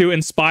 to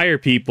inspire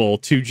people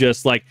to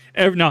just like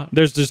no,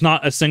 there's just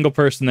not a single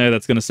person there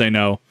that's going to say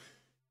no.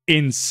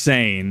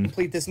 Insane.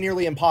 Complete this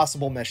nearly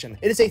impossible mission.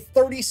 It is a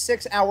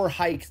 36-hour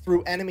hike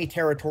through enemy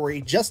territory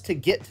just to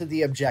get to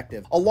the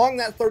objective. Along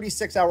that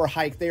 36-hour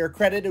hike, they are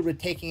credited with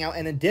taking out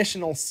an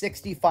additional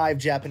 65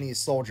 Japanese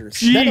soldiers.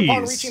 Jeez. Then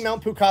upon reaching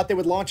Mount Phuket, they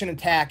would launch an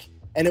attack,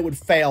 and it would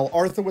fail.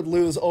 Arthur would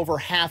lose over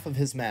half of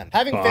his men.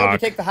 Having failed to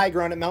take the high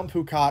ground at Mount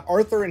Phuket,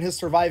 Arthur and his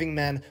surviving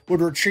men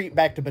would retreat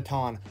back to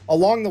Bataan.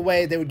 Along the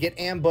way, they would get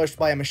ambushed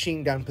by a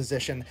machine gun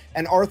position,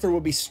 and Arthur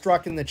would be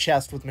struck in the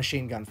chest with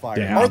machine gun fire.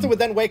 Damn. Arthur would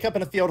then wake up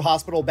in a field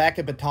hospital back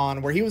at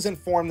Bataan, where he was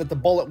informed that the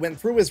bullet went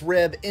through his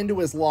rib into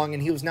his lung,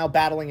 and he was now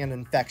battling an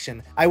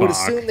infection. I would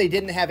assume they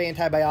didn't have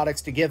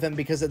antibiotics to give him,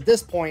 because at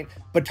this point,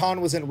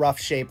 Bataan was in rough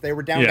shape. They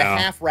were down to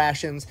half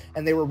rations,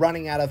 and they were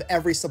running out of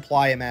every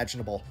supply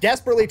imaginable.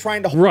 Desperately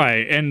trying to...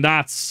 Right, and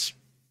that's...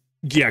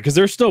 yeah, because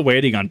they're still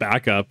waiting on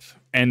backup.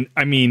 And,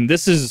 I mean,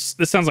 this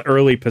sounds like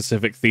early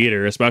Pacific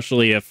theater,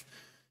 especially if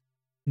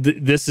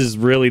this is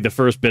really the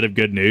first bit of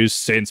good news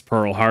since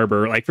Pearl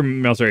Harbor, like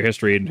from military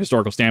history and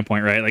historical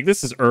standpoint, right? Like,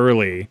 this is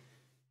early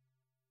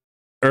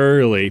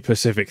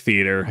Pacific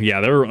theater. Yeah,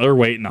 they're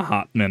waiting a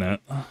hot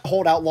minute.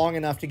 Hold out long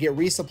enough to get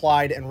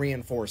resupplied and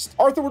reinforced.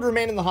 Arthur would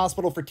remain in the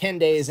hospital for 10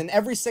 days, and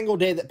every single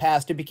day that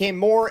passed, it became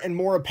more and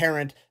more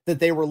apparent that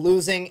they were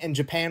losing and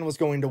Japan was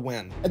going to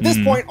win. At this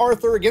point,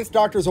 Arthur, against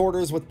doctor's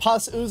orders, with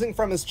pus oozing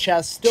from his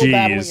chest, still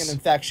battling an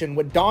infection,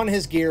 would don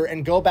his gear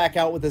and go back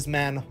out with his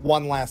men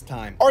one last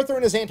time. Arthur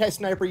and his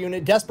anti-sniper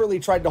unit desperately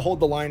tried to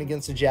hold the line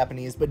against the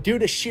Japanese, but due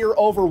to sheer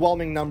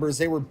overwhelming numbers,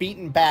 they were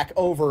beaten back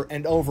over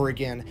and over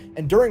again.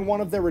 And during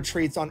one of their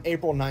retreats on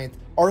April 9th,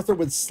 Arthur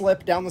would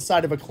slip down the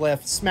side of a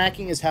cliff,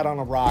 smacking his head on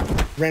a rock,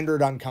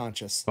 rendered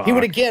unconscious. He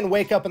would again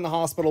wake up in the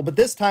hospital, but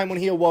this time when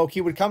he awoke, he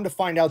would come to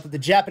find out that the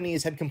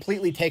Japanese had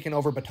completely taken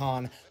over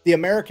Bataan, the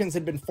Americans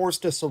had been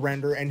forced to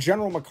surrender, and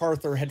General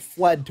McArthur had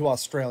fled to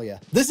Australia.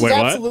 This is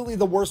absolutely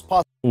the worst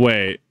possible...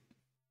 Wait.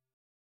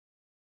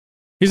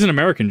 He's an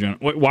American general.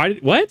 Wait, why?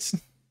 What?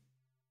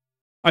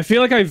 I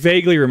feel like I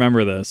vaguely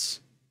remember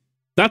this.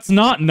 That's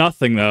not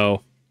nothing,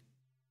 though.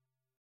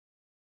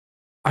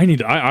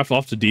 I'll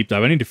have to deep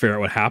dive. I need to figure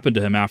out what happened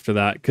to him after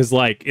that. Because,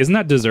 like, isn't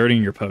that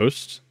deserting your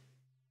post?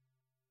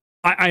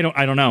 I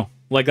don't know.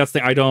 Like, that's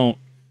the... I don't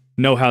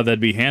know how that'd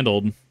be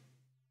handled.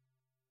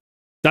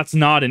 That's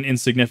not an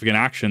insignificant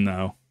action,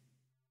 though.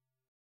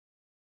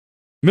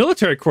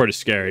 Military court is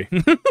scary.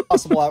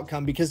 Possible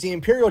outcome, because the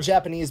Imperial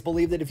Japanese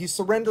believe that if you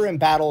surrender in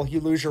battle, you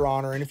lose your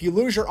honor, and if you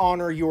lose your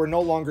honor, you are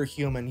no longer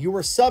human. You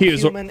are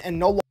subhuman and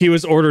no longer... He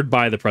was ordered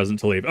by the president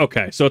to leave.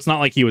 Okay, so it's not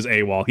like he was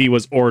AWOL. He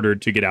was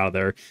ordered to get out of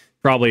there.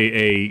 Probably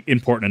a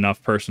important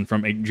enough person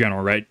from a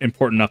general, right?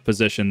 Important enough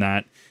position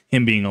that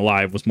him being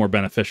alive was more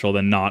beneficial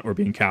than not or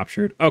being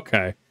captured.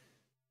 Okay.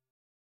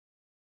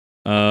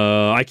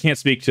 I can't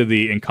speak to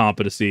the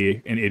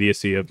incompetency and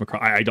idiocy of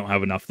McCarthy. I don't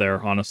have enough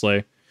there,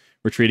 honestly.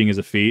 Retreating is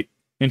a feat.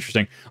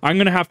 Interesting. I'm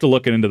going to have to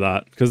look into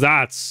that, because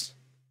that's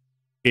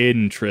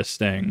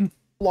interesting.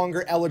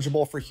 Longer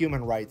eligible for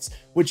human rights,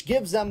 which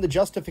gives them the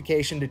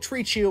justification to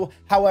treat you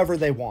however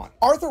they want.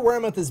 Arthur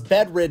Wermuth is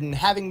bedridden,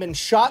 having been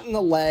shot in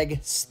the leg,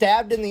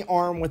 stabbed in the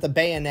arm with a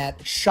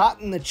bayonet, shot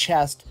in the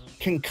chest,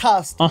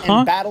 concussed,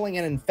 and battling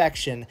an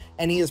infection,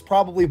 and he is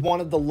probably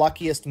one of the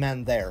luckiest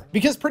men there.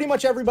 Because pretty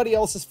much everybody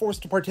else is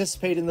forced to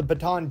participate in the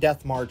Bataan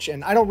Death March,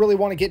 and I don't really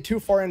want to get too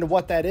far into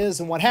what that is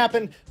and what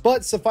happened,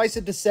 but suffice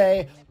it to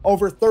say,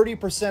 over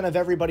 30% of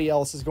everybody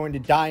else is going to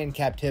die in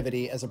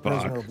captivity as a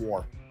prisoner of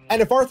war.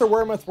 And if Arthur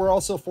Wermuth were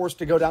also forced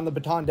to go down the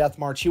Bataan Death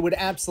March, he would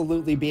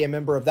absolutely be a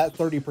member of that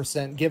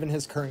 30% given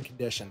his current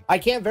condition. I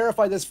can't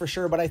verify this for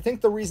sure, but I think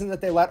the reason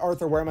that they let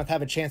Arthur Wermuth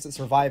have a chance at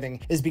surviving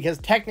is because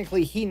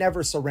technically he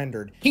never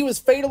surrendered. He was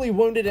fatally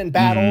wounded in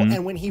battle,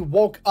 and when he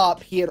woke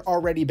up, he had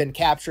already been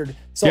captured,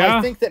 So Yeah.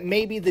 I think that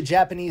maybe the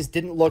Japanese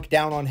didn't look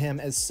down on him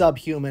as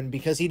subhuman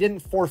because he didn't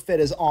forfeit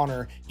his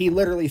honor. He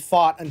literally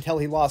fought until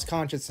he lost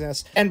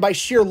consciousness, and by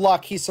sheer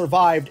luck, he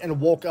survived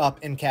and woke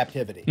up in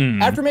captivity.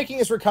 After making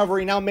his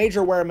recovery, now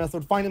Major Wermuth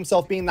would find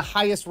himself being the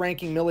highest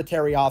ranking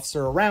military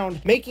officer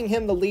around, making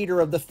him the leader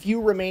of the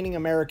few remaining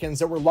Americans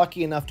that were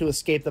lucky enough to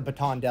escape the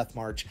Bataan Death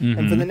March.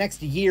 And for the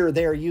next year,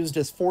 they are used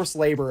as forced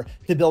labor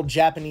to build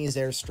Japanese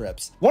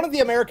airstrips. One of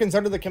the Americans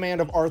under the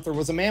command of Arthur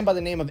was a man by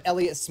the name of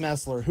Elliot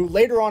Smesler, who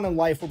later on in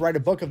life would write a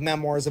book of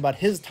memoirs about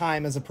his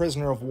time as a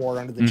prisoner of war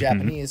under the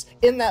Japanese.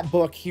 In that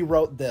book, he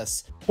wrote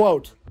this,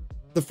 quote,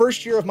 "The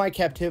first year of my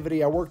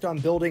captivity, I worked on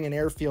building an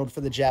airfield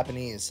for the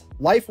Japanese.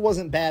 Life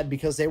wasn't bad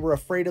because they were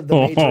afraid of the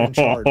major in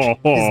charge. His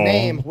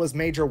name was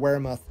Major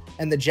Wermuth,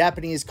 and the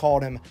Japanese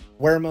called him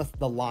Wermuth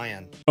the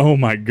Lion." Oh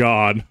my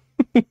god.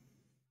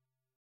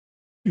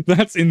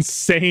 That's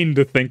insane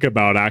to think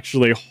about,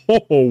 actually.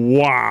 Oh,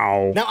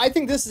 wow. Now, I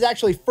think this is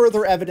actually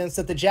further evidence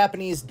that the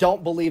Japanese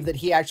don't believe that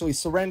he actually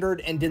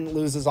surrendered and didn't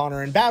lose his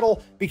honor in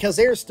battle, because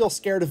they are still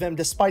scared of him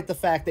despite the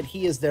fact that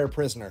he is their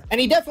prisoner. And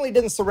he definitely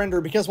didn't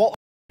surrender because, well,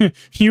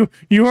 You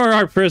are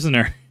our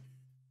prisoner.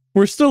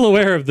 We're still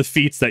aware of the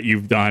feats that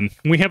you've done.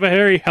 We have a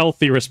very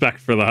healthy respect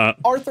for that.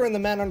 Arthur and the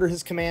men under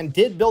his command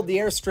did build the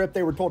airstrip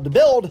they were told to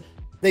build.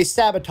 They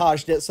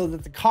sabotaged it so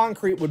that the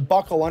concrete would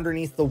buckle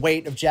underneath the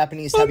weight of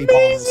Japanese heavy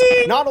bombers,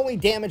 not only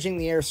damaging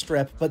the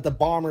airstrip, but the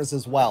bombers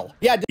as well.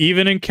 Yeah,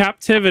 Even in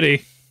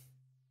captivity,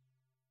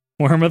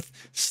 Wermuth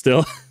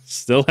still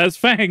has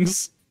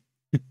fangs.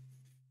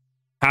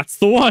 That's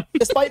the one.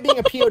 despite being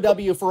a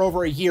POW for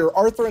over a year,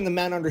 Arthur and the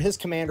men under his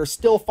command are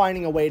still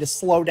finding a way to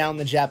slow down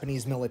the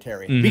Japanese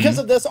military. Because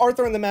of this,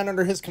 Arthur and the men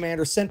under his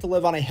command are sent to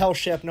live on a hell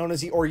ship known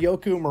as the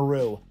Oryoku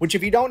Maru, which,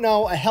 if you don't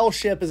know, a hell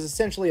ship is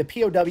essentially a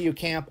POW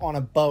camp on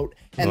a boat,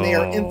 and they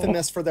are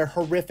infamous for their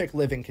horrific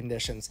living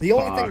conditions. The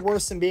only thing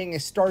worse than being a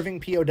starving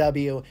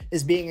POW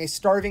is being a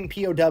starving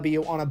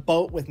POW on a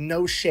boat with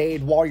no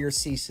shade while you're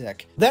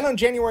seasick. Then on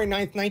January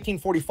 9th,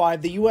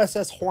 1945, the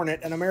USS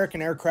Hornet, an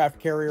American aircraft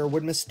carrier,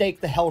 would mistake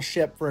the hell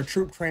ship for a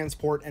troop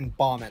transport and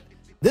bomb it.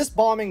 This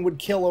bombing would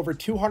kill over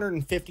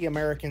 250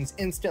 Americans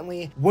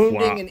instantly,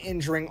 wounding and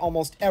injuring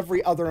almost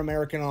every other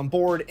American on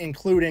board,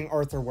 including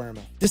Arthur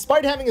Wermuth.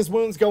 Despite having his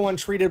wounds go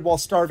untreated while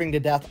starving to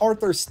death,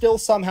 Arthur still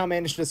somehow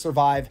managed to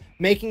survive,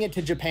 making it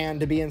to Japan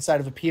to be inside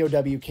of a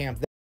POW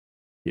camp.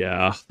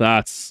 Yeah,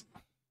 that's...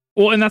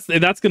 Well, and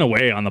that's going to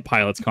weigh on the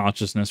pilot's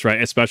consciousness,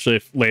 right? Especially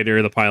if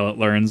later the pilot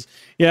learns,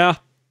 yeah,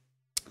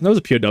 that was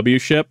a POW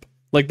ship.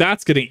 Like,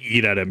 that's going to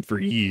eat at him for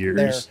years.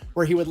 There,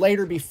 where he would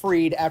later be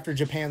freed after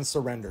Japan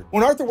surrendered.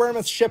 When Arthur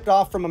Wermuth shipped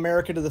off from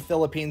America to the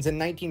Philippines in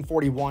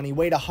 1941, he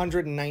weighed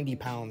 190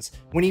 pounds.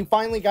 When he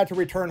finally got to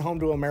return home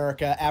to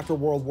America after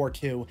World War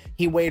II,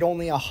 he weighed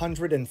only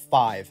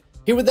 105.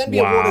 He would then be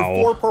awarded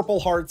 4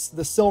 Purple Hearts,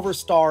 the Silver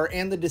Star,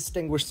 and the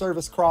Distinguished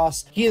Service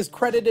Cross. He is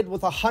credited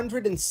with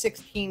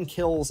 116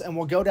 kills and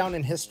will go down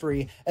in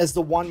history as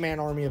the one-man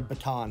army of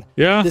Bataan.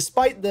 Yeah.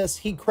 Despite this,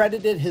 he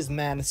credited his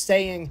men,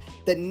 saying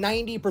that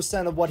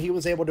 90% of what he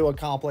was able to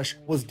accomplish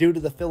was due to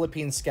the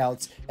Philippine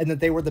Scouts and that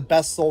they were the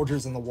best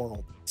soldiers in the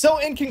world. So,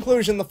 in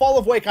conclusion, the fall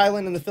of Wake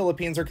Island and the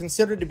Philippines are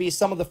considered to be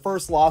some of the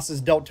first losses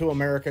dealt to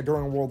America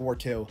during World War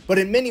II. But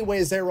in many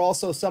ways, they are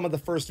also some of the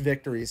first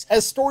victories,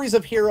 as stories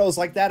of heroes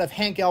like that of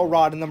Hank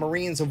Elrod and the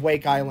Marines of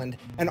Wake Island,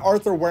 and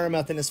Arthur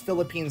Wermuth and his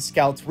Philippine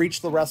scouts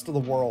reached the rest of the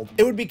world.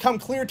 It would become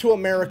clear to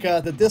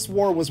America that this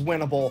war was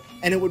winnable,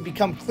 and it would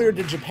become clear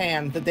to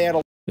Japan that they had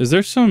a Is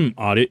there some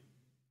audio?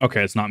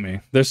 Okay, it's not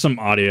me. There's some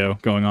audio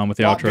going on with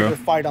the lot outro. bigger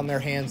fight on their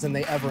hands than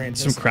they ever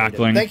anticipated. Some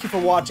crackling. Thank you for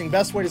watching.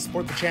 Best way to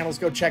support the channel is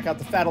go check out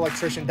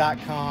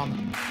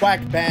thefatelectrician.com.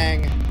 Quack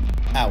bang,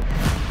 out.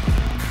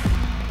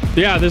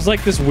 Yeah, there's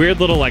like this weird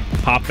little like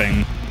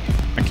popping.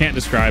 I can't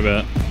describe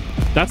it.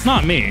 That's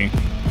not me.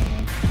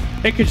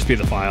 It could just be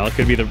the file. It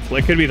could be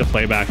the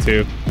playback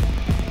too.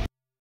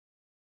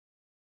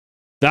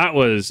 That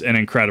was an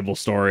incredible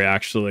story,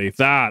 actually.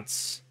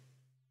 That's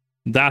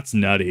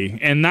nutty.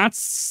 And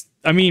that's,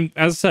 I mean,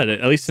 as I said,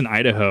 at least in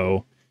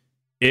Idaho,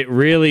 we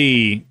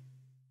really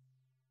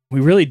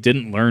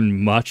didn't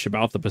learn much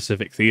about the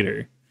Pacific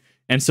Theater.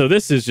 And so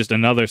this is just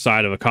another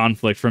side of a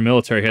conflict from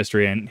military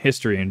history and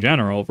history in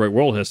general, right,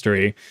 world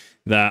history,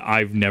 that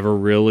I've never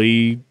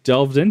really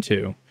delved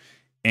into.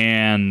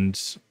 And,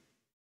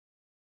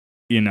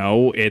 you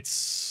know,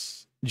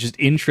 it's just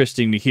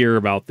interesting to hear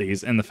about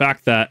these. And the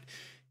fact that,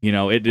 you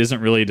know, it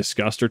isn't really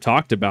discussed or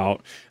talked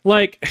about.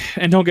 Like,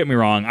 and don't get me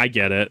wrong, I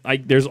get it.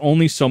 There's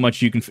only so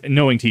much you can,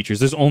 knowing teachers,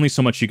 there's only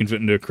so much you can fit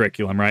into a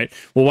curriculum, right?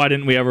 Well, why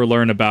didn't we ever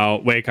learn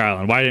about Wake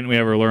Island? Why didn't we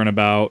ever learn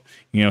about,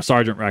 you know,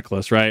 Sergeant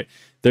Reckless, right?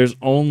 There's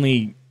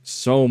only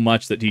so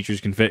much that teachers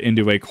can fit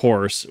into a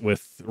course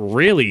with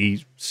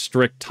really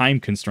strict time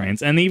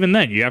constraints. And even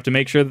then, you have to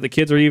make sure that the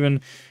kids are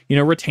even, you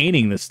know,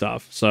 retaining this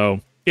stuff.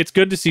 So it's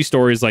good to see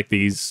stories like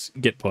these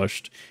get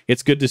pushed.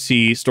 It's good to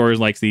see stories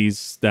like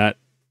these that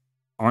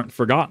aren't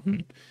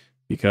forgotten,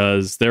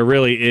 because there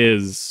really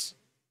is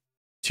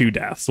 2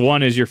 deaths.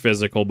 One is your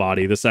physical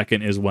body. The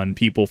second is when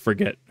people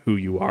forget who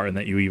you are and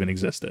that you even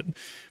existed.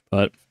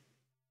 But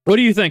What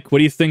do you think? What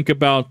do you think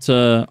about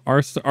Arthur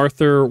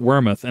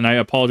Wermuth? And I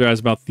apologize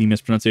about the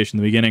mispronunciation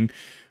in the beginning.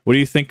 What do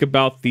you think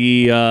about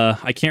the?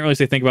 I can't really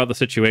say think about the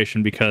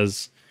situation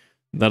because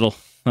that'll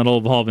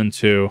evolve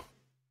into.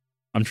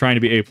 I'm trying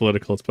to be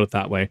apolitical. Let's put it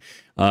that way.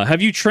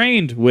 Have you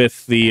trained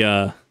with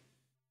the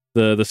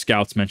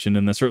scouts mentioned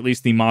in this, or at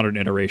least the modern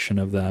iteration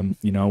of them?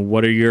 You know,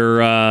 what are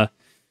your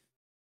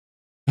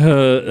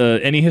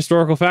any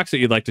historical facts that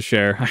you'd like to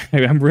share?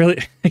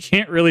 I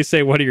can't really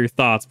say what are your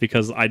thoughts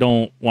because I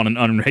don't want an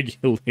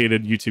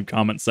unregulated YouTube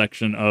comment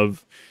section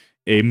of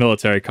a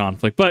military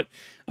conflict. But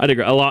I'd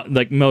agree a lot,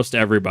 like most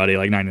everybody,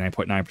 like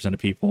 99.9% of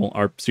people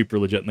are super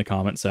legit in the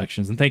comment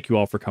sections. And thank you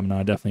all for coming on.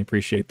 I definitely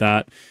appreciate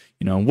that.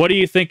 You know, what are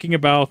you thinking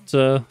about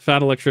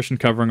Fat Electrician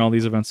covering all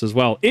these events as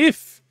well?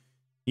 If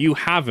you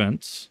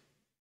haven't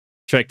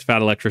checked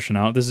Fat Electrician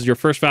out, this is your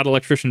first Fat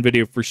Electrician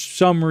video for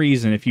some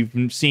reason. If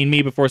you've seen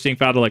me before seeing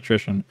Fat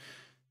Electrician,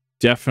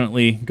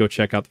 definitely go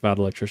check out the Fat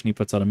Electrician. He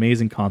puts out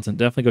amazing content.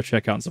 Definitely go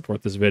check out and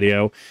support this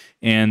video.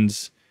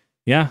 And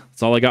yeah,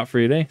 that's all I got for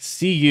you today.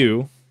 See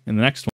you in the next one.